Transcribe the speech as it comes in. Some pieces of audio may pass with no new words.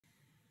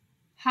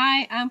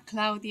Hi, I'm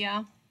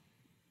Claudia.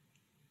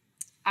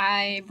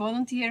 I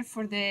volunteer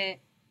for the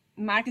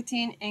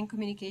Marketing and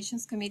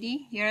Communications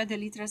Committee here at the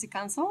Literacy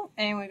Council,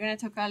 and we're going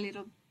to talk a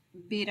little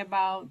bit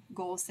about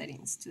goal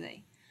settings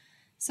today.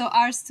 So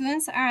our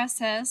students are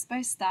assessed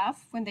by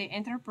staff when they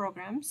enter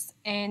programs,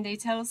 and they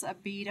tell us a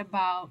bit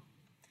about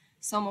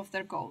some of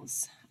their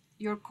goals.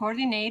 Your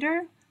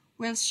coordinator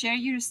will share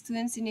your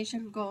students'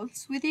 initial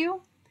goals with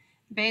you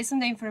based on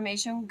the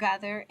information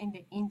gathered in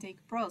the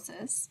intake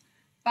process,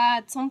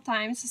 but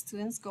sometimes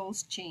students'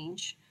 goals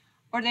change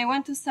or they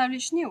want to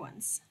establish new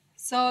ones.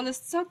 So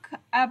let's talk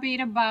a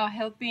bit about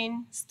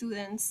helping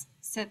students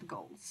set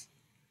goals.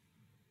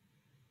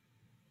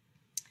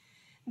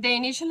 The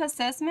initial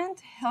assessment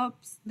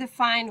helps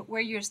define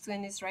where your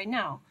student is right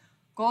now.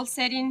 Goal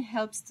setting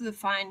helps to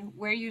define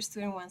where your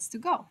student wants to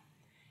go.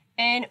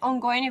 And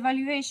ongoing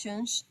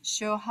evaluations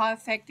show how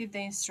effective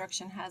the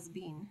instruction has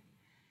been.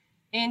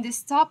 In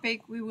this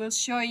topic, we will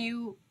show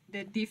you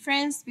the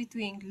difference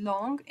between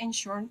long and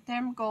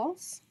short-term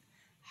goals,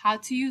 how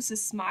to use a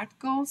SMART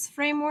goals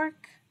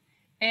framework,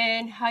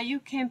 and how you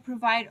can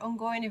provide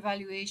ongoing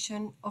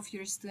evaluation of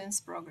your students'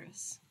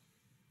 progress.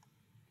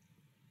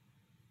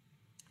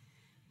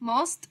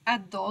 Most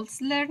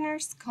adult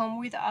learners come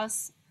with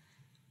us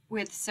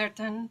with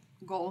certain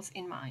goals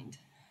in mind.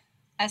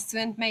 A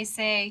student may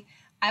say,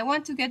 I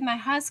want to get my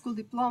high school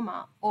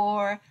diploma,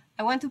 or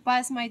I want to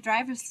pass my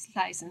driver's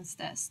license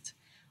test,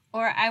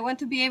 or I want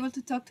to be able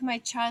to talk to my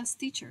child's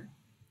teacher.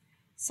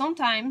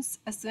 Sometimes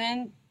a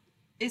student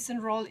is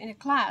enrolled in a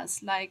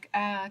class like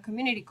a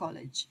community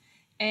college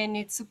and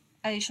needs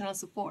additional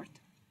support.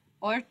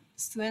 Or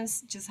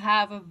students just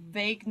have a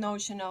vague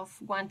notion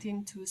of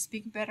wanting to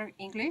speak better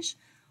English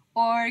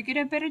or get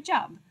a better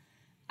job.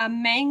 A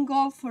main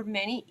goal for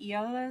many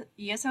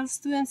ESL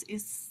students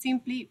is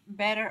simply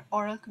better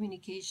oral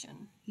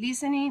communication,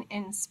 listening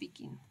and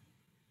speaking.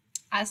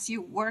 As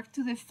you work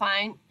to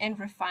define and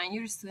refine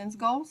your students'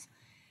 goals,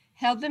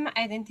 help them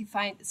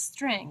identify the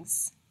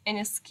strengths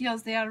and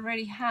skills they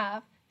already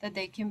have that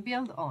they can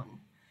build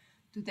on.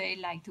 Do they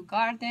like to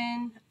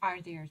garden?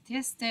 Are they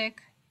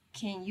artistic?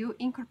 Can you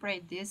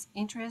incorporate these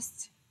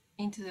interests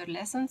into their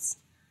lessons?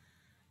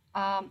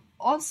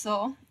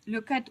 Also,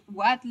 look at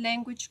what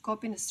language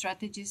coping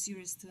strategies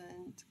your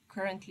student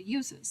currently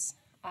uses.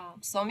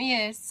 Some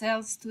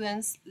ESL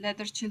students let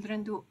their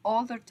children do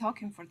all their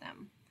talking for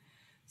them.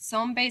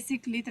 Some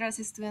basic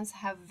literacy students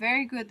have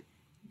very good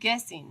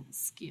guessing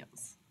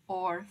skills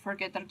or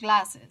forget their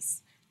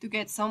glasses to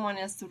get someone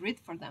else to read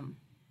for them.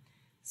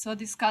 So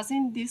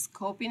discussing these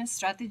coping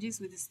strategies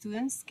with the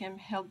students can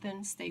help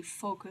them stay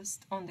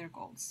focused on their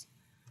goals.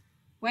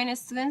 When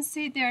students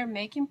see they're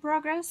making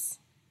progress,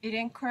 it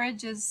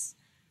encourages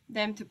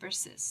them to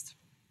persist.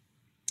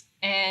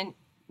 And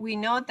we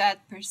know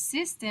that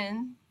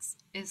persistence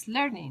is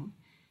learning.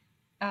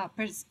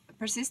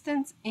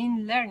 Persistence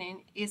in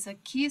learning is a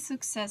key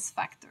success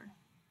factor.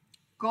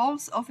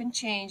 Goals often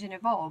change and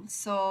evolve,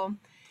 so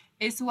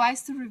it's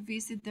wise to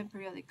revisit them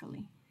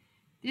periodically.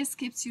 This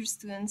keeps your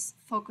students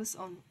focused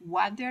on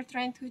what they're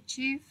trying to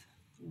achieve,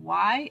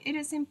 why it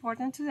is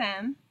important to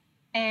them,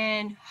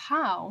 and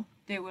how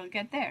they will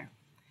get there.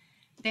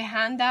 The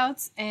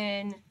handouts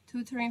and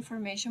tutor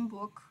information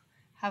book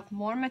have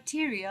more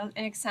material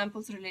and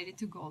examples related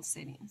to goal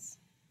settings.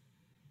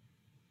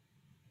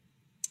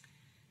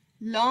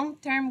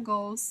 Long-term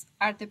goals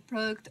are the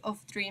product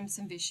of dreams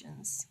and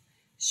visions.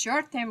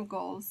 Short-term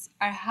goals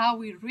are how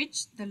we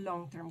reach the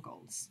long-term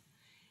goals.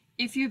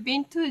 If you've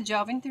been to a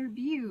job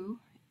interview,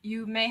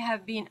 you may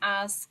have been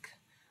asked,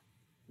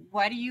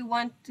 what do you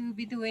want to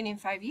be doing in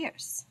 5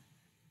 years?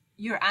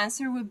 Your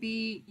answer will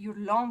be your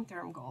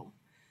long-term goal.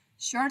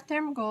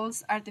 Short-term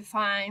goals are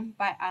defined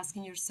by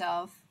asking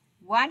yourself,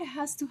 what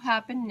has to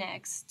happen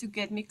next to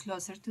get me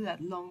closer to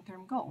that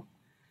long-term goal?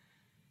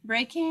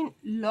 Breaking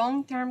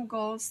long-term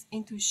goals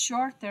into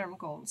short-term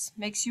goals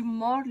makes you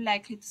more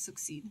likely to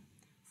succeed.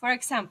 For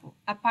example,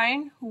 a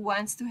parent who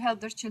wants to help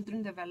their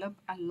children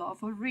develop a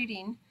love of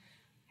reading,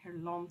 her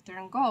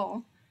long-term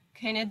goal,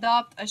 can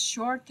adopt a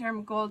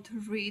short-term goal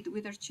to read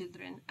with their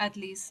children at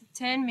least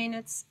 10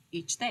 minutes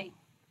each day.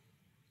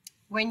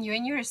 When you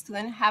and your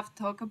student have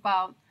talked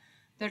about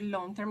their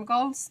long-term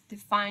goals,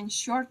 define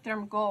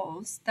short-term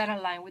goals that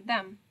align with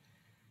them.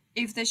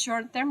 If the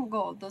short-term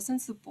goal doesn't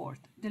support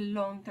the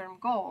long-term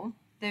goal,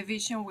 the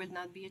vision will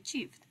not be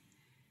achieved.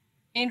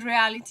 In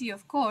reality,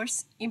 of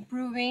course,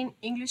 improving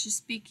English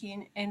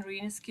speaking and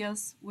reading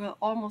skills will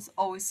almost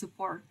always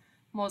support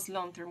most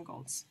long-term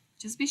goals.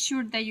 Just be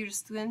sure that your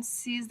student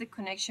sees the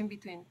connection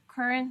between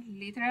current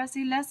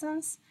literacy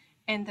lessons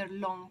and their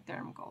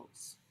long-term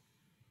goals.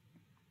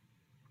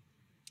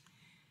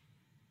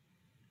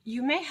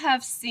 You may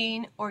have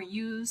seen or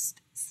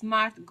used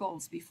SMART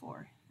goals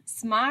before.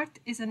 SMART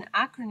is an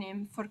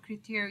acronym for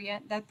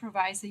criteria that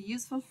provides a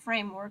useful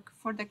framework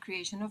for the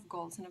creation of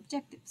goals and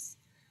objectives.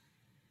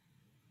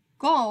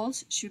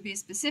 Goals should be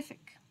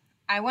specific.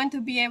 I want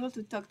to be able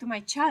to talk to my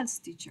child's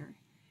teacher.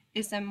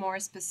 It's more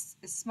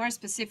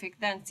specific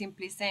than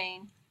simply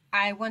saying,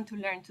 I want to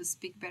learn to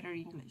speak better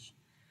English.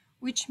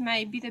 which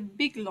may be the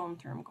big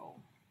long-term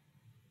goal.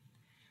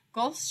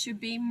 Goals should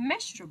be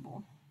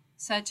measurable,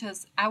 such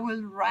as I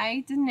will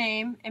write the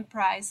name and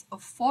price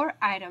of 4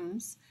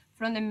 items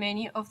from the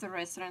menu of the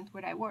restaurant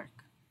where I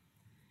work.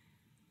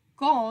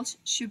 Goals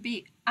should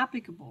be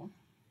applicable.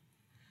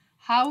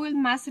 How will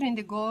mastering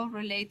the goal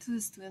relate to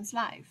the student's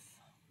life?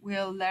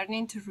 Will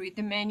learning to read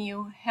the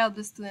menu help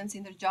the students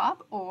in their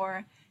job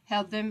or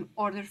help them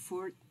order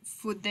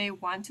food they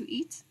want to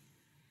eat?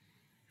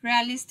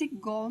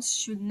 Realistic goals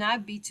should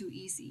not be too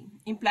easy,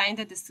 implying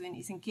that the student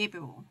is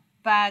incapable,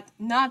 but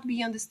not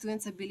beyond the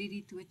student's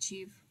ability to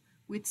achieve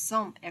with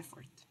some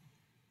effort.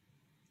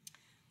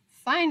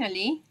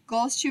 Finally,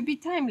 goals should be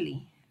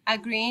timely.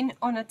 Agreeing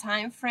on a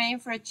time frame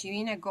for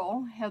achieving a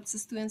goal helps the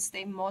students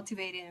stay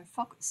motivated and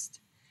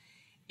focused.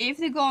 If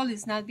the goal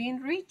is not being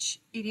reached,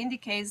 it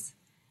indicates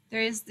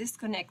there is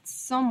disconnect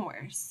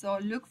somewhere, so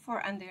look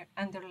for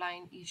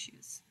underlying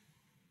issues.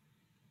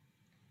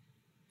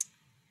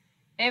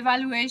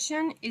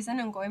 Evaluation is an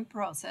ongoing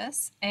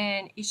process,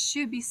 and it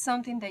should be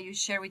something that you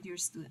share with your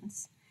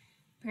students.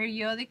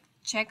 Periodic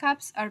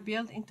checkups are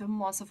built into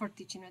most of our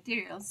teaching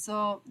materials,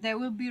 so they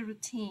will be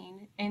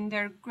routine, and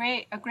they're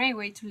a great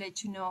way to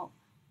let you know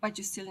what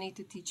you still need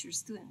to teach your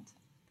student.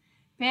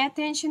 Pay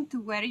attention to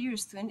whether your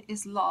student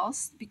is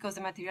lost because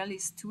the material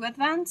is too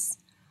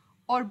advanced,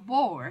 or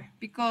bored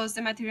because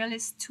the material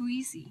is too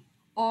easy,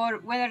 or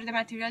whether the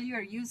material you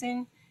are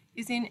using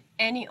is in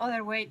any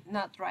other way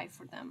not right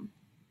for them.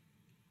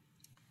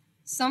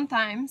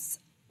 Sometimes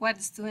what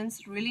the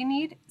students really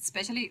need,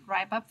 especially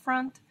right up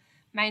front,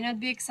 might not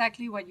be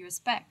exactly what you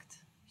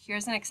expect.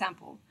 Here's an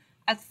example.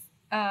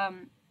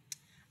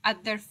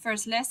 At their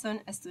first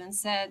lesson, a student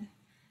said,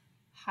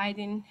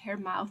 hiding her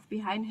mouth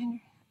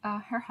behind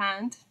her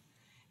hand,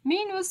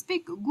 "Me no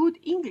speak good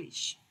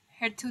English."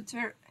 Her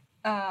tutor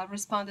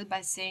responded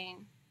by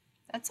saying,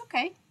 "That's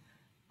okay.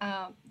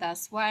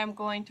 That's what I'm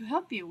going to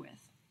help you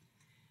with."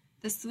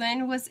 The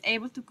student was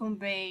able to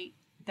convey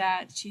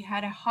that she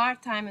had a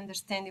hard time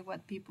understanding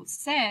what people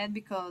said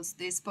because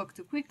they spoke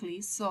too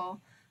quickly, so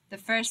the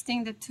first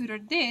thing the tutor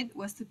did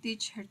was to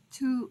teach her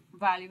 2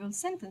 valuable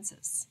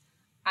sentences.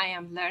 "I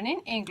am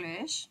learning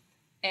English,"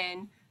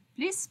 and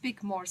 "Please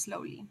speak more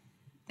slowly."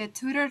 The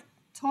tutor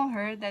told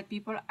her that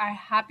people are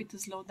happy to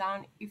slow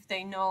down if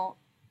they know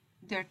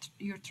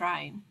you're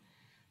trying.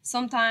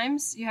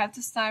 Sometimes you have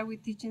to start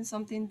with teaching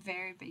something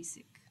very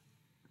basic.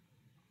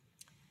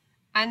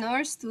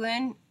 Another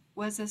student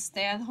was a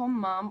stay-at-home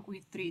mom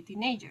with 3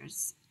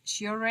 teenagers.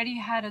 She already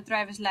had a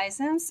driver's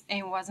license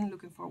and wasn't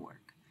looking for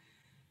work.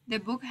 The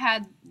book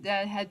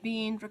that had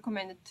been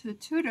recommended to the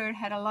tutor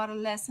had a lot of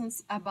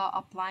lessons about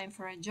applying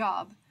for a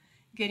job,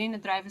 getting a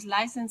driver's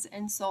license,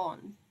 and so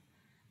on.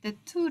 The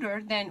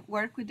tutor then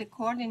worked with the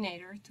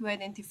coordinator to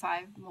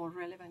identify more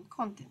relevant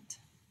content.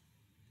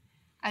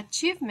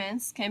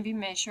 Achievements can be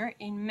measured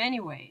in many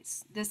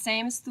ways. The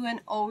same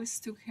student always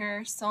took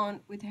her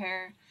son with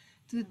her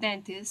to the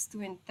dentist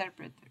to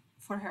interpret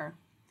for her.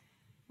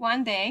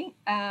 One day,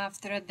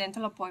 after a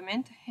dental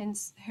appointment,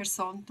 her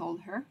son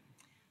told her,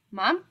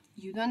 "Mom,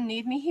 you don't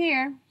need me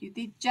here. You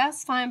did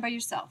just fine by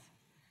yourself."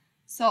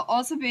 She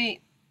also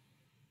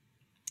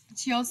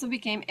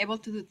became able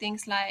to do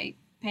things like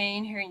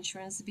paying her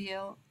insurance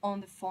bill on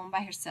the phone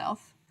by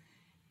herself.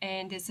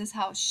 And this is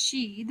how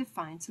she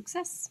defined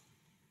success.